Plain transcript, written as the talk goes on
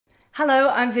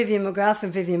Hello, I'm Vivian McGrath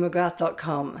from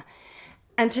vivianmcgrath.com,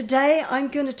 and today I'm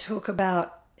going to talk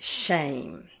about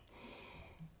shame,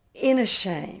 inner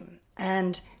shame,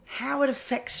 and how it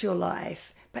affects your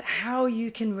life, but how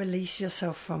you can release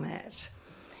yourself from it.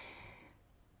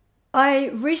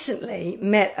 I recently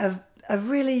met a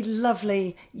really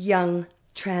lovely young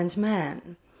trans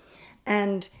man,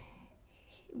 and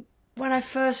when I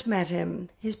first met him,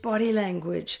 his body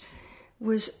language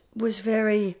was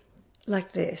very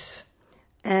like this.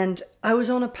 And I was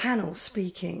on a panel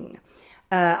speaking.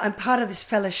 I'm part of this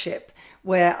fellowship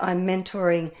where I'm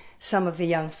mentoring some of the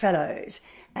young fellows,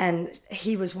 and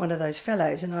he was one of those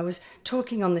fellows, and I was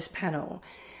talking on this panel,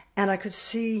 and I could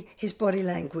see his body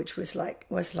language was like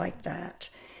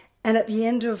that. And at the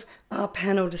end of our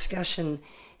panel discussion,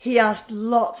 he asked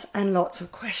lots and lots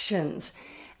of questions,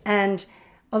 and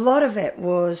a lot of it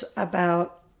was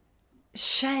about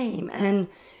shame and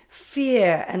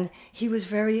fear, and he was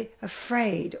very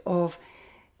afraid of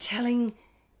telling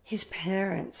his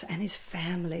parents and his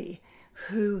family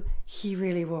who he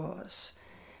really was,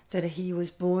 that he was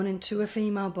born into a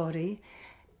female body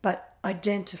but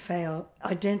identified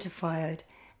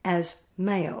as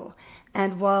male.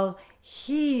 And while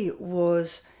he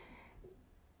was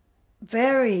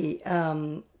very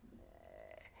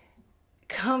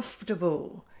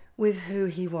comfortable with who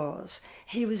he was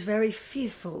very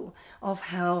fearful of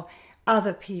how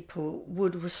other people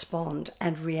would respond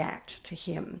and react to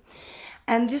him.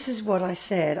 And this is what I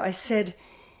said. I said,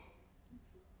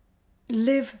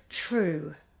 live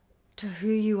true to who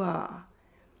you are.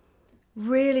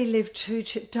 Really live true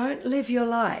to, don't live your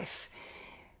life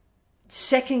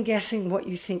second guessing what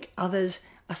you think others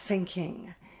are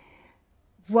thinking,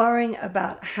 worrying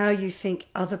about how you think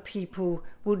other people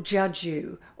will judge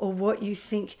you, or what you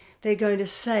think they're going to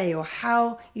say, or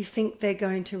how you think they're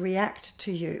going to react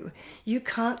to you. You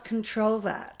can't control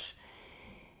that.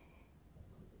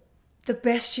 The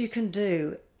best you can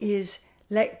do is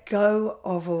let go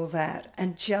of all that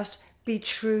and just be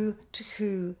true to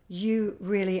who you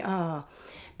really are.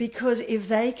 Because if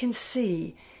they can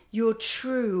see your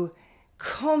true,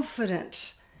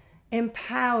 confident,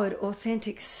 empowered,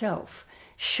 authentic self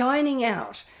shining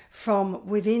out from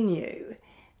within you,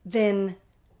 then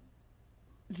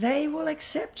they will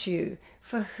accept you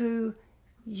for who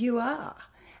you are.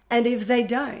 And if they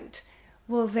don't,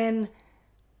 well then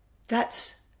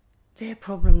that's their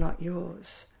problem, not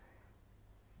yours.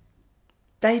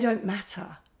 They don't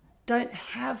matter. Don't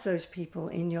have those people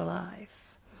in your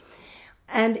life.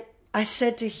 And I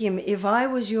said to him, if I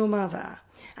was your mother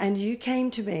and you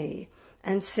came to me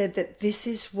and said that this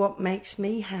is what makes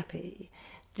me happy,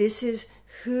 this is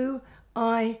who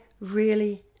I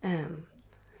really am,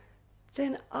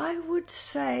 then I would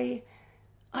say,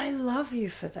 I love you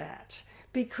for that.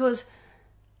 Because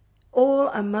all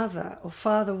a mother or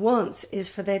father wants is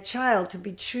for their child to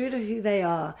be true to who they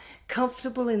are,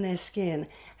 comfortable in their skin,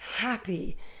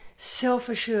 happy,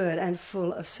 self-assured, and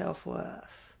full of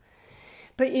self-worth.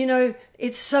 But you know,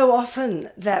 it's so often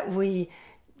that we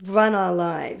run our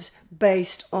lives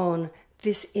based on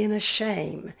this inner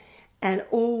shame, and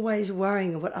always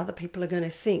worrying what other people are going to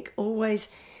think, always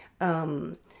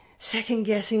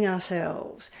second-guessing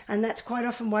ourselves. And that's quite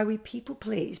often why we people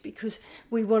please, because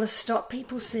we want to stop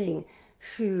people seeing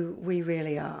who we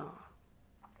really are.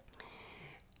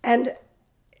 And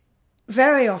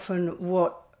very often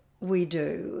what we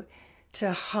do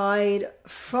to hide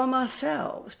from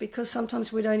ourselves, because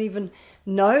sometimes we don't even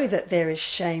know that there is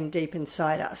shame deep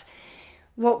inside us,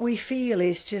 what we feel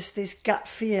is just this gut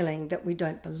feeling that we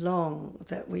don't belong,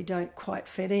 that we don't quite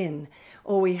fit in,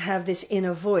 or we have this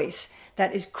inner voice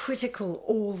that is critical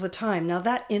all the time. Now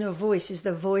that inner voice is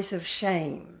the voice of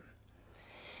shame.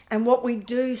 And what we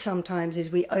do sometimes is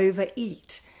we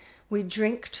overeat, we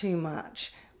drink too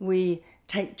much, we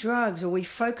take drugs, or we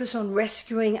focus on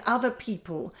rescuing other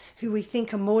people who we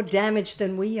think are more damaged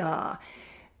than we are.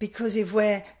 Because if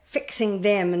we're fixing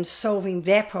them and solving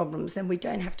their problems, then we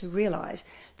don't have to realize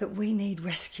that we need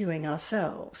rescuing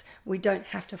ourselves. We don't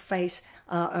have to face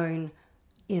our own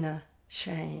inner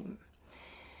shame.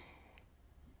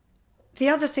 The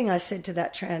other thing I said to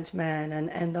that trans man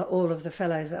and all of the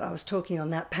fellows that I was talking on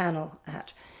that panel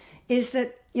at is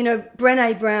that, you know,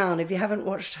 Brené Brown, if you haven't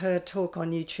watched her talk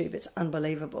on YouTube, it's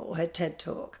unbelievable, her TED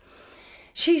Talk.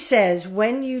 She says,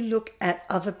 when you look at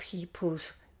other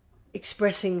people's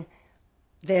expressing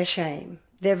their shame,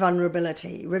 their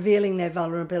vulnerability, revealing their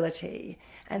vulnerability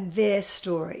and their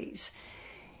stories,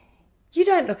 you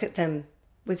don't look at them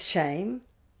with shame.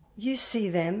 You see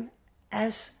them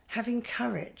as having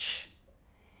courage.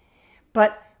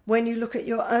 But when you look at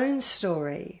your own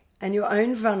story and your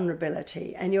own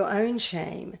vulnerability and your own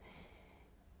shame,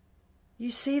 you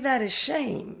see that as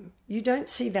shame. You don't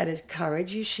see that as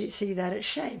courage, you see that as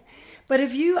shame. But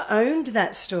if you owned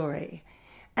that story,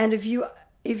 and if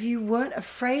you weren't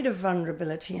afraid of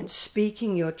vulnerability and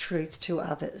speaking your truth to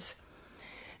others,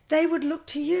 they would look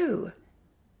to you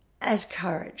as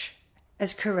courageous.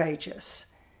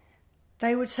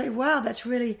 They would say, wow, that's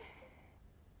really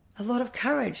a lot of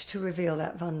courage to reveal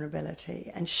that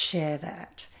vulnerability and share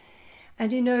that.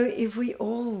 And if we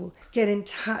all get in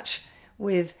touch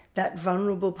with that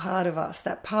vulnerable part of us,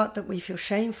 that part that we feel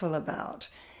shameful about,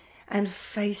 and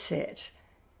face it,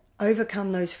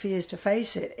 overcome those fears to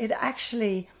face it, it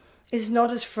actually is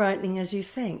not as frightening as you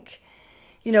think.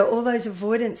 All those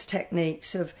avoidance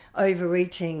techniques of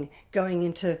overeating, going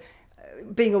into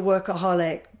being a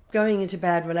workaholic, going into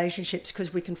bad relationships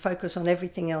because we can focus on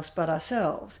everything else but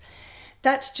ourselves.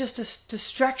 That's just a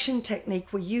distraction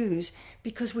technique we use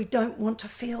because we don't want to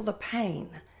feel the pain.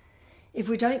 If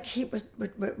we don't keep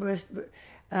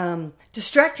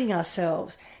distracting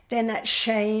ourselves, then that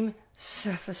shame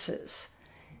surfaces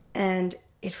and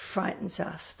it frightens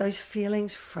us. Those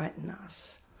feelings frighten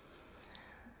us.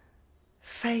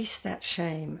 Face that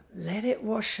shame. Let it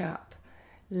wash up.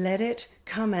 Let it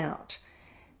come out.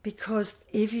 Because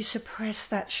if you suppress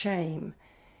that shame,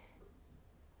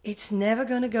 it's never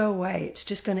going to go away. It's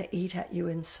just going to eat at you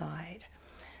inside.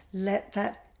 Let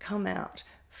that come out.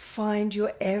 Find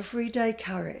your everyday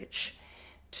courage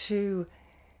to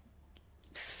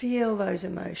feel those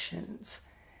emotions.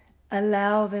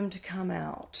 Allow them to come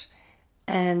out.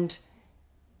 And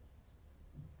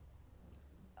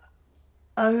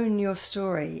own your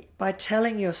story by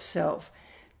telling yourself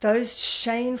those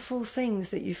shameful things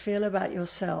that you feel about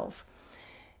yourself.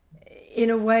 In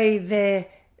a way,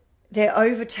 they're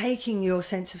overtaking your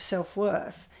sense of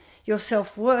self-worth. Your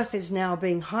self-worth is now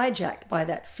being hijacked by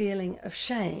that feeling of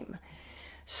shame.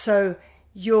 So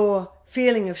your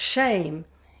feeling of shame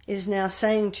is now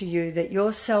saying to you that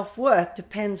your self-worth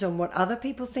depends on what other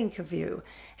people think of you,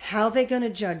 how they're going to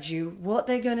judge you, what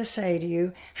they're going to say to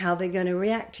you, how they're going to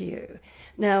react to you.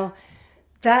 Now,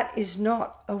 that is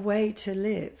not a way to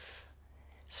live.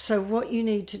 So what you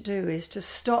need to do is to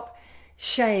stop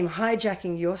shame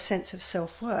hijacking your sense of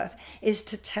self-worth, is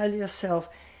to tell yourself,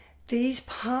 these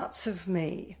parts of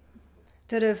me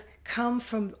that have come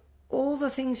from all the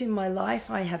things in my life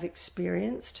I have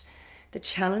experienced, the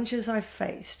challenges I've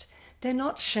faced, they're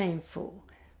not shameful.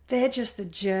 They're just the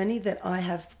journey that I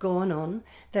have gone on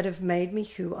that have made me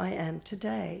who I am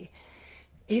today.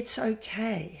 It's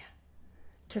okay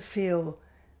to feel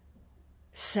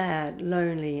sad,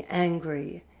 lonely,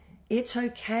 angry. It's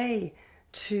okay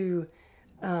to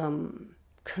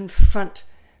confront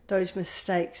those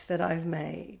mistakes that I've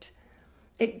made.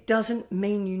 It doesn't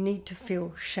mean you need to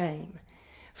feel shame.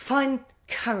 Find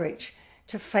courage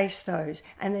to face those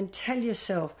and then tell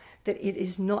yourself that it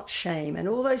is not shame. And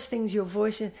all those things your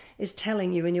voice is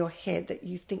telling you in your head that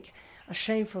you think are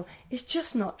shameful is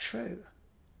just not true.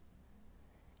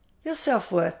 Your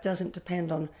self-worth doesn't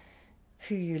depend on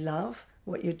who you love,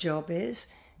 what your job is,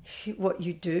 what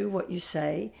you do, what you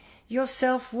say. Your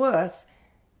self-worth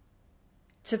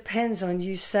depends on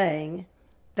you saying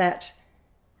that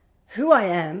who I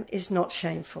am is not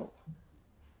shameful.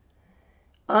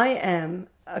 I am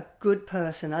a good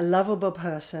person, a lovable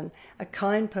person, a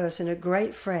kind person, a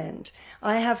great friend.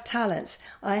 I have talents.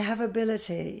 I have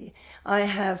ability. I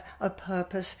have a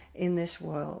purpose in this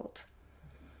world.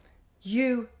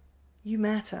 You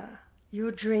matter.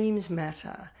 Your dreams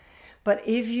matter. But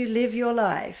if you live your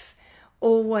life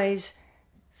always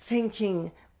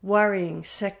thinking, worrying,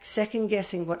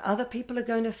 second-guessing what other people are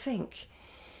going to think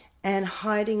and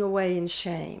hiding away in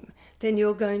shame, then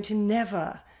you're going to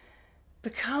never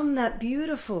become that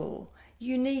beautiful,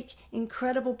 unique,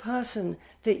 incredible person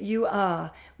that you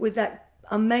are with that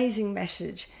amazing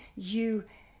message. The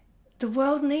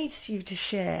world needs you to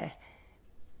share.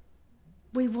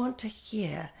 We want to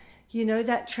hear.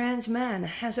 That trans man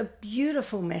has a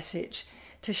beautiful message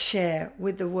to share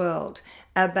with the world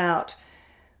about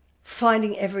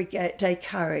finding everyday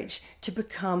courage to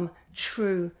become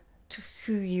true to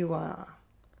who you are.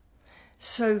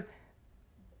 So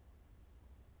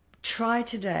try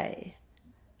today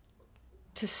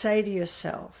to say to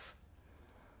yourself,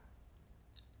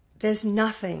 there's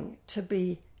nothing to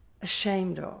be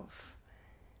ashamed of,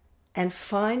 and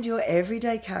find your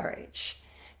everyday courage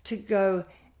to go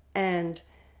and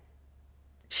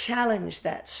challenge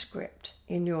that script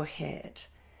in your head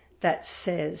that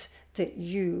says that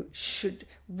you should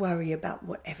worry about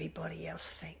what everybody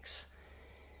else thinks.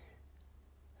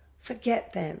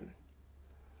 Forget them.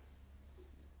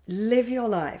 Live your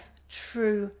life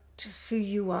true to who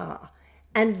you are.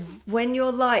 And when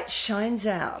your light shines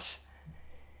out,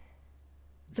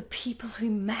 the people who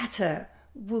matter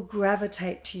will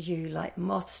gravitate to you like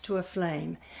moths to a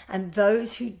flame, and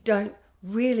those who don't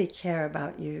really care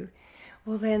about you,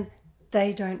 well then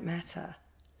they don't matter.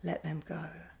 Let them go.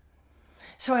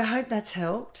 So I hope that's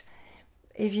helped.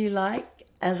 If you like,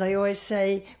 as I always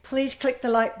say, please click the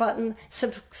like button,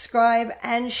 subscribe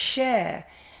and share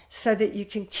so that you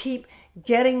can keep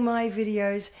getting my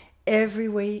videos every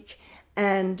week,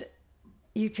 and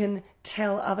you can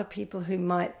tell other people who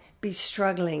might be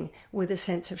struggling with a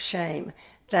sense of shame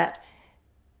that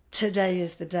today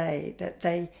is the day that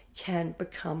they can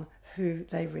become who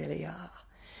they really are.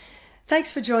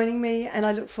 Thanks for joining me, and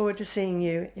I look forward to seeing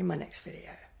you in my next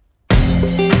video.